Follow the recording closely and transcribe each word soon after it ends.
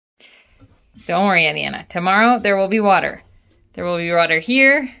Don't worry, Indiana. Tomorrow there will be water. There will be water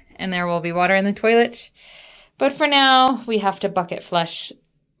here, and there will be water in the toilet. But for now, we have to bucket flush.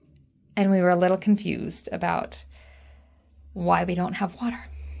 And we were a little confused about why we don't have water.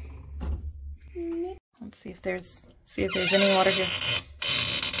 Let's see if there's any water here.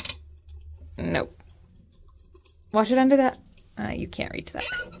 Nope. Wash it under that. You can't reach that.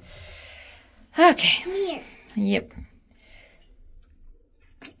 Okay. Here. Yep.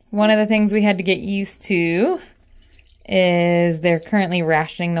 One of the things we had to get used to is they're currently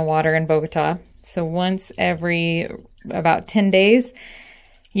rationing the water in Bogota. So once every about 10 days,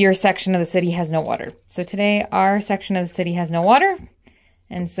 your section of the city has no water. So today, our section of the city has no water.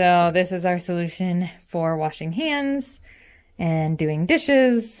 And so this is our solution for washing hands and doing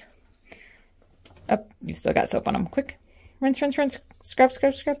dishes. Oh, you've still got soap on them. Quick. Rinse, rinse, rinse. Scrub,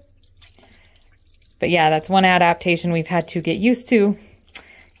 scrub, scrub. But yeah, that's one adaptation we've had to get used to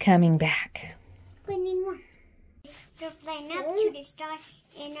coming back. They're flying up to the star,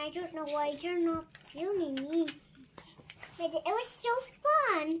 and I don't know why they're not filming me. But it was so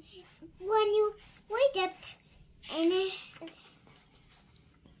fun when you wake up and it's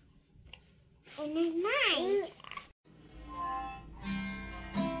nice.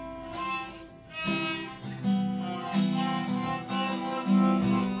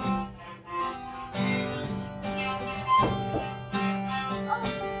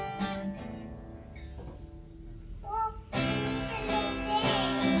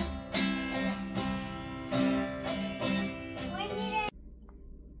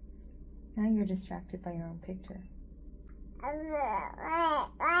 Now you're distracted by your own picture.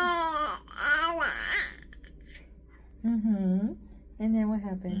 Mm-hmm. And then what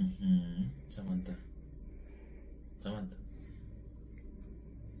happened? Mm-hmm. Samantha. Samantha.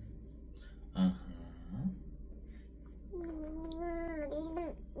 Uh-huh.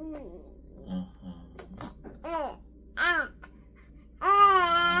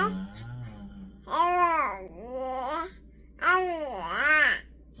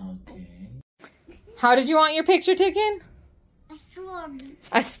 How did you want your picture taken? A squirrely.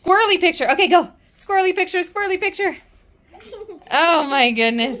 A squirrely picture. Okay, go. Squirrely picture, squirrely picture. Oh my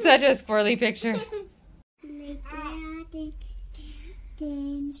goodness, such a squirrely picture.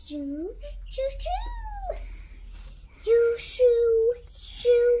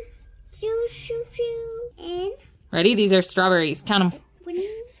 Ready? These are strawberries. Count them. 1,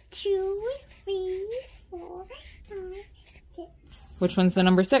 2, 3, 4, 5, 6. Which one's the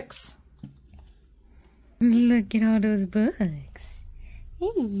number 6? Look at all those bugs.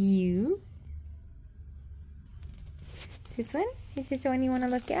 Hey, you. This one? Is this the one you want to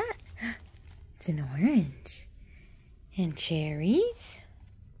look at? It's an orange. And cherries.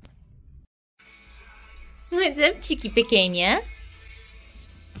 What's up, Chiqui Pequeña?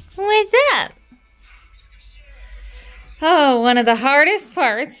 What's up? Oh, one of the hardest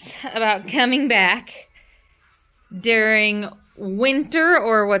parts about coming back during winter,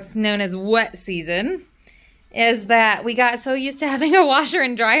 or what's known as wet season, is that we got so used to having a washer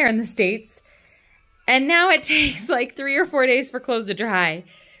and dryer in the States, and now it takes like 3 or 4 days for clothes to dry.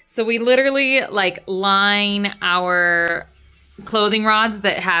 So we literally like line our clothing rods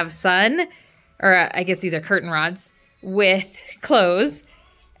that have sun, or I guess these are curtain rods, with clothes.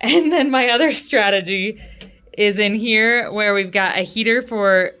 And then my other strategy is in here where we've got a heater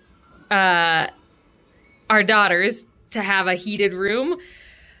for our daughters to have a heated room.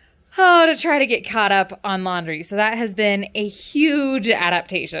 Oh, to try to get caught up on laundry. So that has been a huge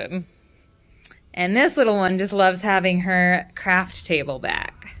adaptation. And this little one just loves having her craft table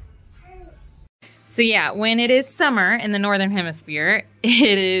back. So yeah, when it is summer in the northern hemisphere,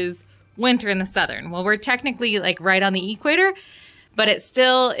 it is winter in the southern. Well, we're technically like right on the equator, but it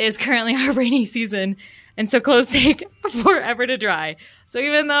still is currently our rainy season. And so clothes take forever to dry. So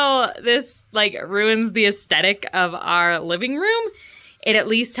even though this like ruins the aesthetic of our living room, it at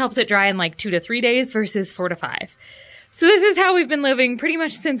least helps it dry in like 2 to 3 days versus 4 to 5. So this is how we've been living pretty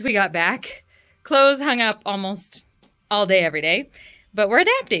much since we got back. Clothes hung up almost all day, every day, but we're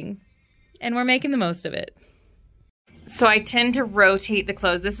adapting and we're making the most of it. So I tend to rotate the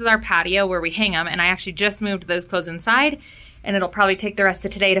clothes. This is our patio where we hang them, and I actually just moved those clothes inside, and it'll probably take the rest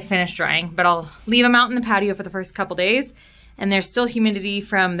of today to finish drying, but I'll leave them out in the patio for the first couple days, and there's still humidity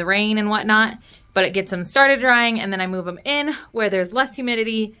from the rain and whatnot, but it gets them started drying, and then I move them in where there's less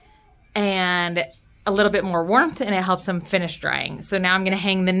humidity and a little bit more warmth, and it helps them finish drying. So now I'm gonna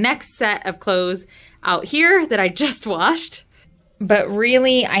hang the next set of clothes out here that I just washed. But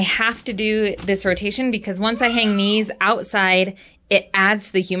really, I have to do this rotation because once I hang these outside, it adds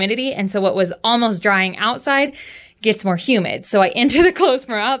to the humidity. And so what was almost drying outside gets more humid. So I enter the clothes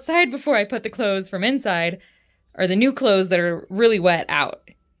from outside before I put the clothes from inside, or the new clothes that are really wet out.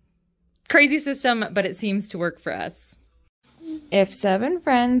 Crazy system, but it seems to work for us. If 7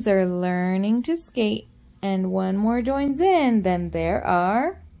 friends are learning to skate and 1 more joins in, then there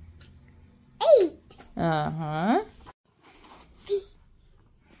are 8. Uh-huh.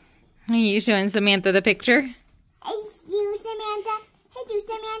 Are you showing Samantha the picture? Hey, you, Samantha. Hey, you,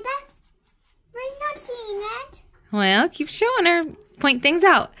 Samantha. We're not seeing that. Well, keep showing her. Point things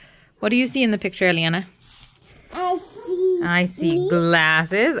out. What do you see in the picture, Eliana? I see me.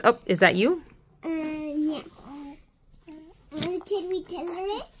 Glasses. Oh, is that you? Yeah. Can we color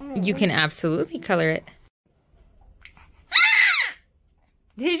it? You can absolutely color it.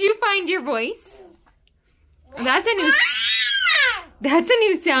 Did you find your voice? That's a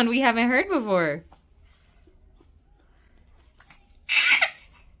new sound we haven't heard before.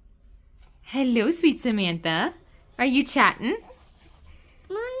 Hello, sweet Samantha. Are you chatting?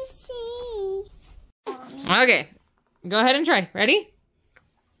 Okay, go ahead and try. Ready?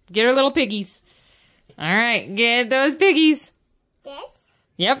 Get her little piggies. All right, get those piggies. This?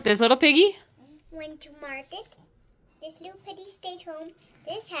 Yep, this little piggy. Went to market. This little piggy stayed home.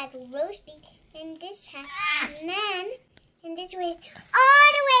 This has roast beef, and this has nan, and this was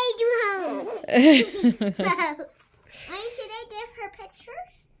all the way to home. Why should I give her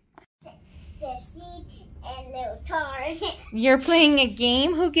pictures? There's these and little cars. You're playing a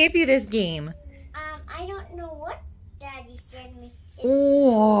game? Who gave you this game? I don't know what Daddy sent me.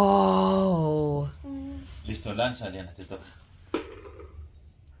 Whoa. Listo, lanza, Eliana, te toca.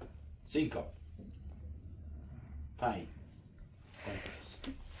 5. 5. ¿Cuántos?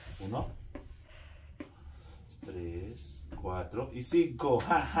 1, 3, 4 y 5.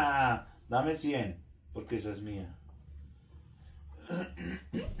 ¡Ja, ja! Dame 100, porque esa es mía.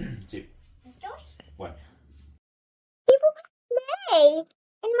 Sí. Bueno. People play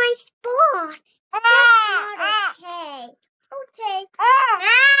in my spot. That's not okay. Okay.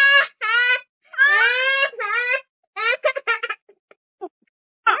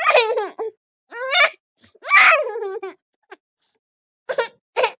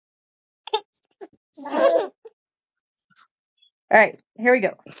 All right, here we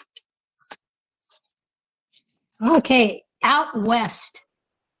go. Okay, out west.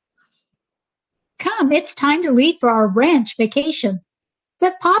 Come, it's time to leave for our ranch vacation.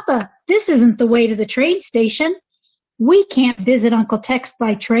 But Papa, this isn't the way to the train station. We can't visit Uncle Tex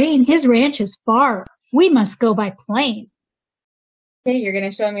by train. His ranch is far. We must go by plane. Okay, you're going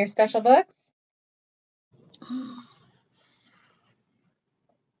to show him your special books?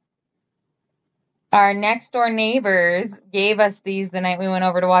 Our next door neighbors gave us these the night we went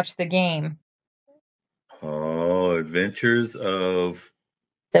over to watch the game. Oh, Adventures of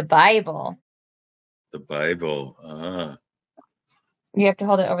The Bible. the Bible. Ah, You have to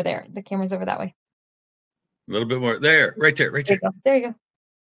hold it over there. The camera's over that way. a little bit more. There, right there, right There there. you go. There you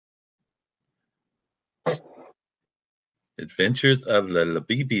go. Adventures of La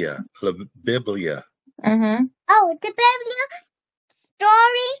Biblia. La Biblia. Mm-hmm. Oh, the Bible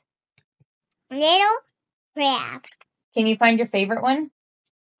story. Little crab. Can you find your favorite one?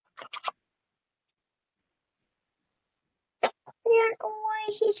 I don't know why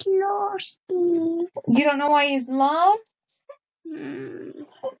he's lost. You don't know why he's lost?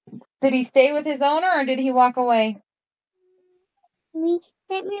 Did he stay with his owner or did he walk away?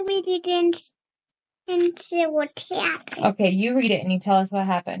 Let me read it and see what happened. Okay, you read it and you tell us what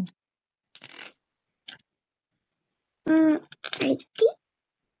happened. I think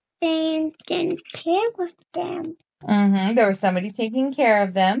they didn't care with them. Mm-hmm. There was somebody taking care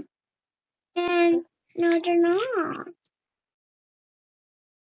of them. And no, they're not.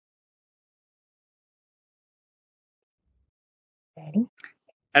 Ready?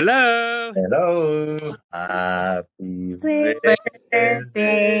 Hello. Hello. Happy birthday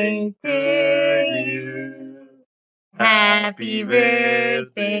to you. Happy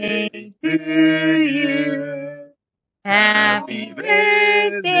birthday to you. Happy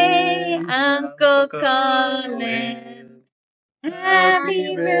birthday, Uncle Colin.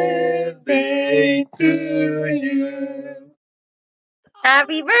 Happy birthday to you.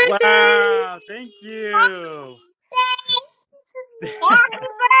 Happy birthday. Wow, thank you.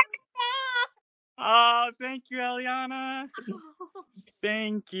 Oh, thank you, Eliana.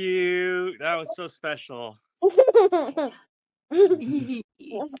 Thank you. That was so special.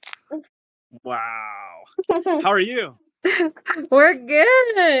 Wow. How are you? We're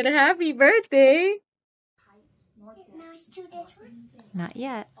good. Happy birthday. Now let's do this one. Not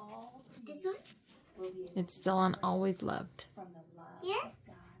yet. This one? It's still on Always Loved. Here?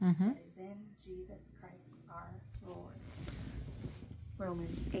 Mm-hmm.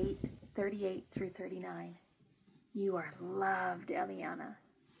 Romans 8:38 through 39. You are loved, Eliana,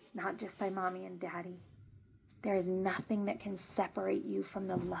 not just by mommy and daddy. There is nothing that can separate you from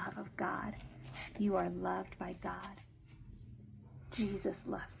the love of God. You are loved by God. Jesus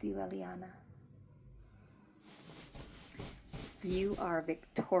loves you, Eliana. You are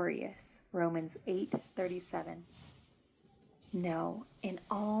victorious, Romans 8:37. No, in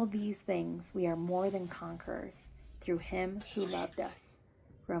all these things we are more than conquerors through him who loved us,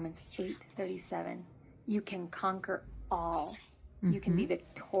 Romans 8:37. You can conquer all. You can be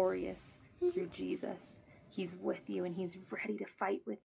victorious through Jesus. He's with you and he's ready to fight with